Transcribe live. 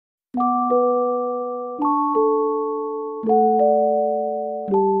I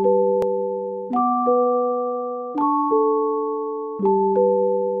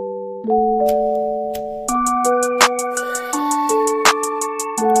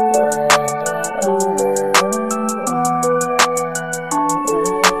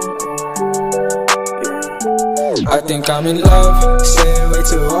think I'm in love, say it way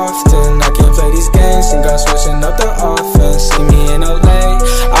too often. I can't play these games, think I'm switching up the offense. See me in LA,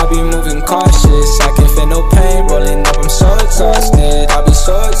 I be moving cautious. I can't feel no pain, rolling up, I'm so exhausted. I be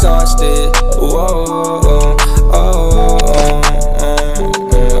so exhausted, whoa,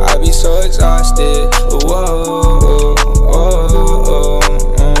 I be so exhausted, whoa,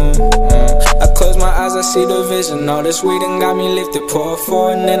 I close my eyes, I see the vision. All this weed and got me lifted, pour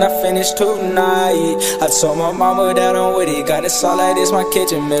four and then I finish tonight. I told my mama that I'm with it, got it solid, it's my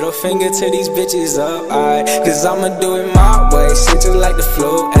kitchen. Middle finger to these bitches up, cause I'ma do it my way, shit just like the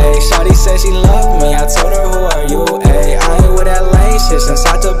flu, ayy. Shawty said she love me, I told her who are you, ayy. I ain't with that lame shit, since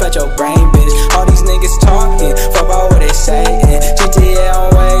I took at your brain, bitch. All these niggas talking, fuck about what they saying. GTA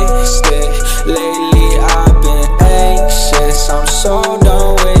I'm wasted, lately I've been anxious. I'm so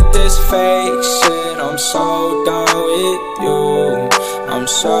done with this fake shit, I'm so done with you, I'm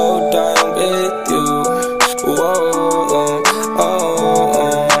so done with you, whoa,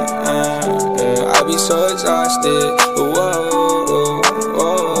 I be so exhausted,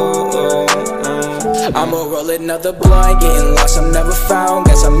 I'ma roll another blunt, getting lost, I'm never found.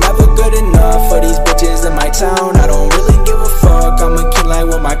 Guess I'm never good enough for these bitches in my town. I don't really give a fuck, I'm a king like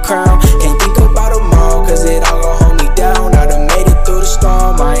with my crown. Can't think about them all, cause it all gon' hold me down. I done made it through the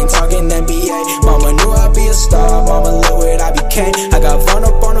storm, I ain't talking NBA. Mama knew I'd be a star, mama look what I became. I got Vaughn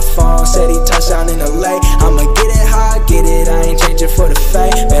up on the phone, said he touched down in LA. I'ma get it how I get it, I ain't changing for the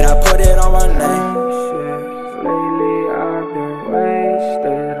fame. Bet I put it on my name. Lately I've been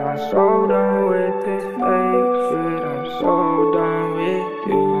wasted, I'm so done with this fake shit. I'm so done with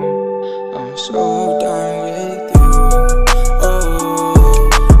you, I'm so done with you,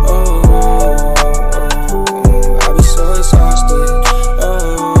 I be so exhausted, you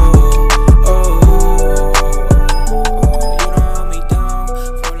don't hold me down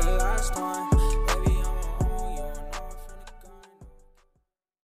for the last time. Baby, I'm on you, I know I'm finna go.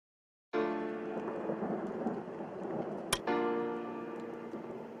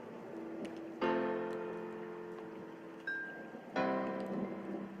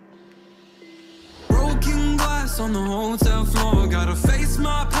 Broken glass on the hotel floor, gotta face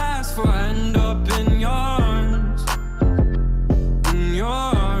my past before I end up in your arms, in your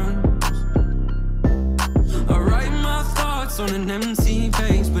arms. I write my thoughts on an empty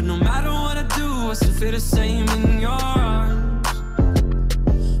page, but no matter what I do, I still feel the same in your arms,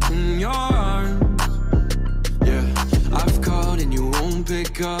 in your arms. Yeah, I've called and you won't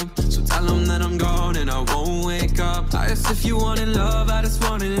pick up, so tell them that I'm gone and I won't wake up. I asked if you wanted love, I just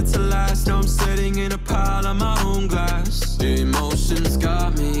wanted it to last. Now I'm sitting in a pile of my own glass. The emotions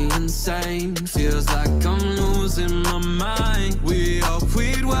got me insane, feels like I'm losing my mind. We hoped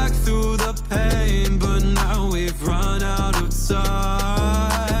we'd work through the pain, but now we've run out of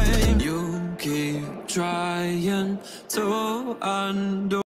time. You keep trying to undo